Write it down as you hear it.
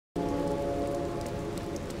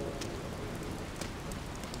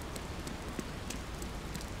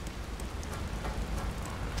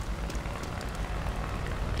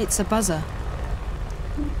It's a buzzer.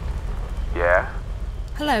 Yeah?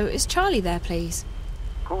 Hello, is Charlie there, please?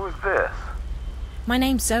 Who is this? My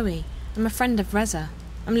name's Zoe. I'm a friend of Reza.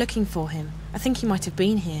 I'm looking for him. I think he might have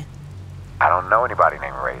been here. I don't know anybody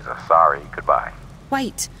named Reza. Sorry, goodbye.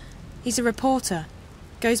 Wait, he's a reporter.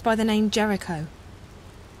 Goes by the name Jericho.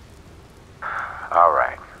 All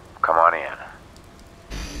right, come on in.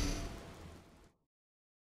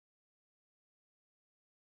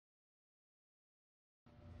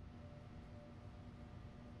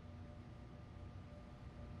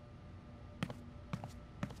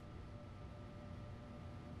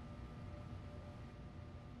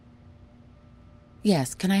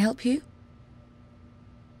 Yes, can I help you?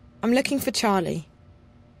 I'm looking for Charlie.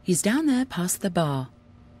 He's down there past the bar.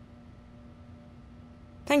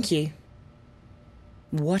 Thank you.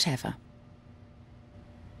 Whatever.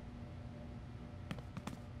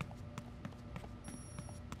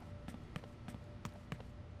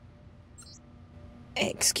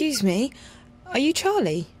 Excuse me, are you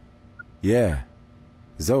Charlie? Yeah.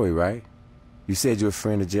 Zoe, right? You said you're a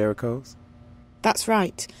friend of Jericho's? That's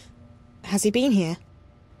right. Has he been here?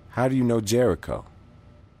 How do you know Jericho?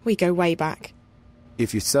 We go way back.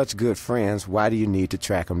 If you're such good friends, why do you need to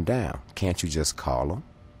track him down? Can't you just call him?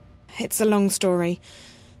 It's a long story.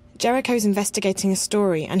 Jericho's investigating a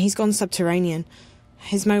story and he's gone subterranean.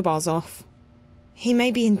 His mobile's off. He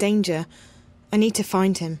may be in danger. I need to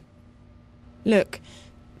find him. Look,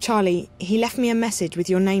 Charlie, he left me a message with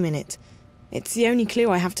your name in it. It's the only clue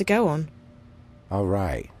I have to go on. All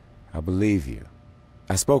right. I believe you.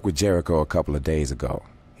 I spoke with Jericho a couple of days ago.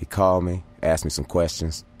 He called me, asked me some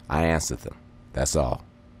questions. I answered them. That's all.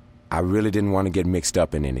 I really didn't want to get mixed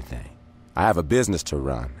up in anything. I have a business to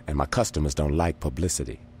run, and my customers don't like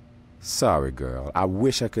publicity. Sorry, girl. I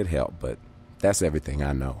wish I could help, but that's everything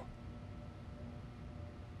I know.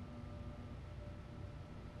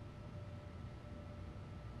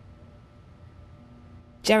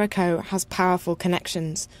 Jericho has powerful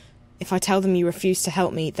connections. If I tell them you refuse to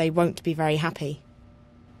help me, they won't be very happy.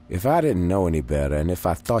 If I didn't know any better, and if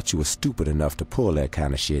I thought you were stupid enough to pull that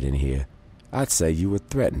kind of shit in here, I'd say you were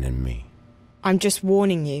threatening me. I'm just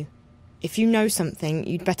warning you. If you know something,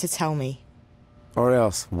 you'd better tell me. Or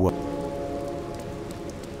else what?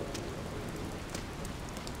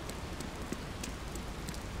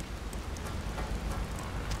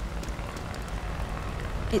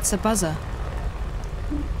 It's a buzzer.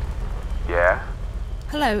 Yeah?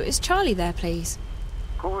 Hello, is Charlie there, please?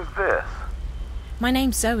 Who is this? My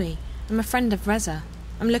name's Zoe. I'm a friend of Reza.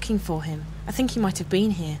 I'm looking for him. I think he might have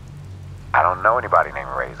been here. I don't know anybody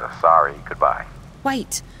named Reza. Sorry, goodbye.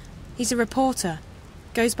 Wait, he's a reporter.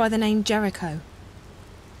 Goes by the name Jericho.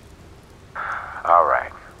 All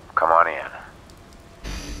right, come on in.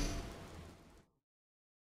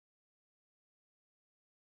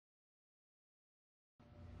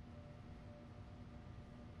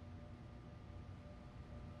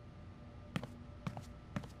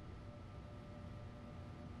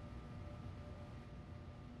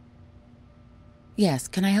 Yes,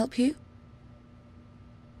 can I help you?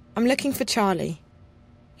 I'm looking for Charlie.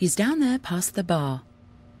 He's down there past the bar.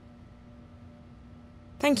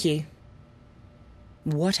 Thank you.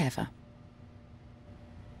 Whatever.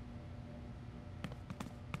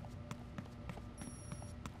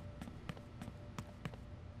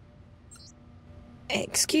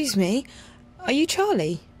 Excuse me, are you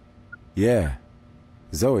Charlie? Yeah.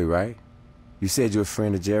 Zoe, right? You said you're a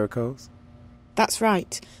friend of Jericho's? That's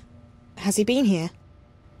right. Has he been here?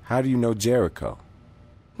 How do you know Jericho?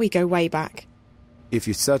 We go way back. If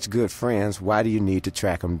you're such good friends, why do you need to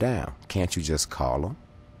track him down? Can't you just call him?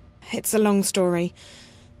 It's a long story.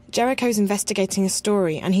 Jericho's investigating a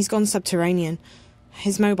story and he's gone subterranean.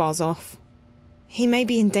 His mobile's off. He may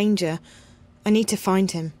be in danger. I need to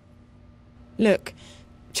find him. Look,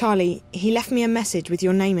 Charlie, he left me a message with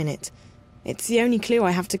your name in it. It's the only clue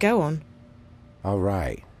I have to go on. All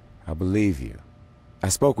right. I believe you. I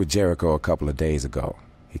spoke with Jericho a couple of days ago.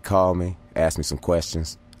 He called me, asked me some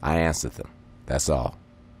questions. I answered them. That's all.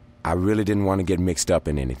 I really didn't want to get mixed up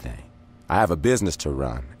in anything. I have a business to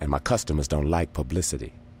run, and my customers don't like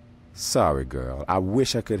publicity. Sorry, girl. I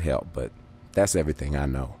wish I could help, but that's everything I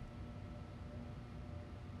know.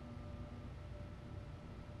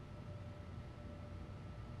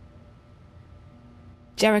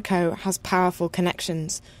 Jericho has powerful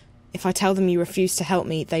connections. If I tell them you refuse to help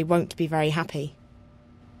me, they won't be very happy.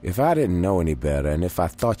 If I didn't know any better, and if I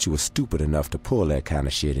thought you were stupid enough to pull that kind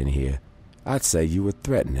of shit in here, I'd say you were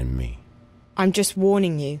threatening me. I'm just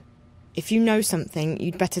warning you. If you know something,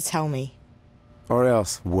 you'd better tell me. Or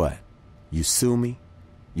else what? You sue me?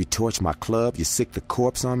 You torch my club? You sick the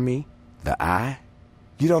corpse on me? The eye?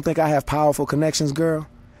 You don't think I have powerful connections, girl?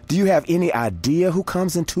 Do you have any idea who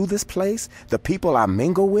comes into this place? The people I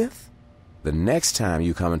mingle with? The next time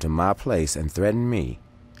you come into my place and threaten me,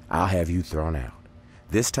 I'll have you thrown out.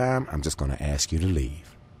 This time, I'm just going to ask you to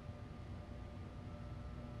leave.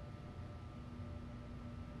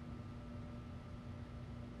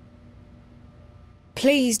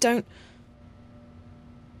 Please don't...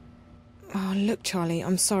 Oh, look, Charlie,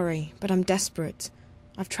 I'm sorry, but I'm desperate.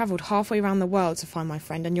 I've travelled halfway around the world to find my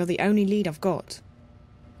friend, and you're the only lead I've got.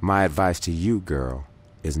 My advice to you, girl,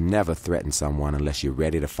 is never threaten someone unless you're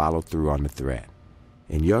ready to follow through on the threat.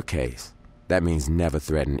 In your case, that means never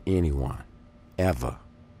threaten anyone. Ever.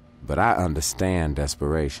 But I understand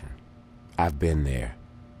desperation. I've been there.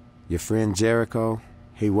 Your friend Jericho,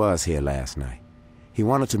 he was here last night. He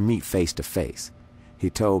wanted to meet face to face. He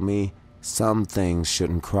told me some things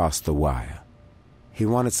shouldn't cross the wire. He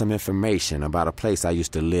wanted some information about a place I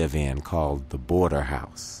used to live in called the Border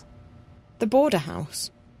House. The Border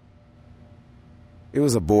House? It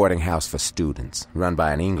was a boarding house for students, run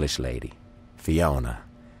by an English lady, Fiona.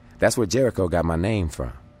 That's where Jericho got my name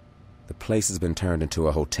from. The place has been turned into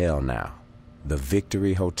a hotel now. The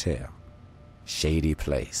Victory Hotel. Shady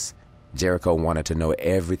place. Jericho wanted to know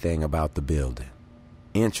everything about the building.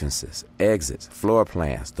 Entrances, exits, floor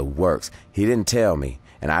plans, the works. He didn't tell me,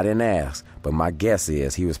 and I didn't ask, but my guess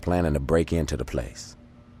is he was planning to break into the place.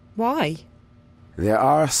 Why? There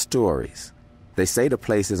are stories. They say the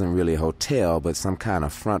place isn't really a hotel, but some kind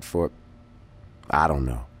of front for... I don't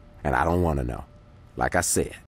know, and I don't want to know. Like I said,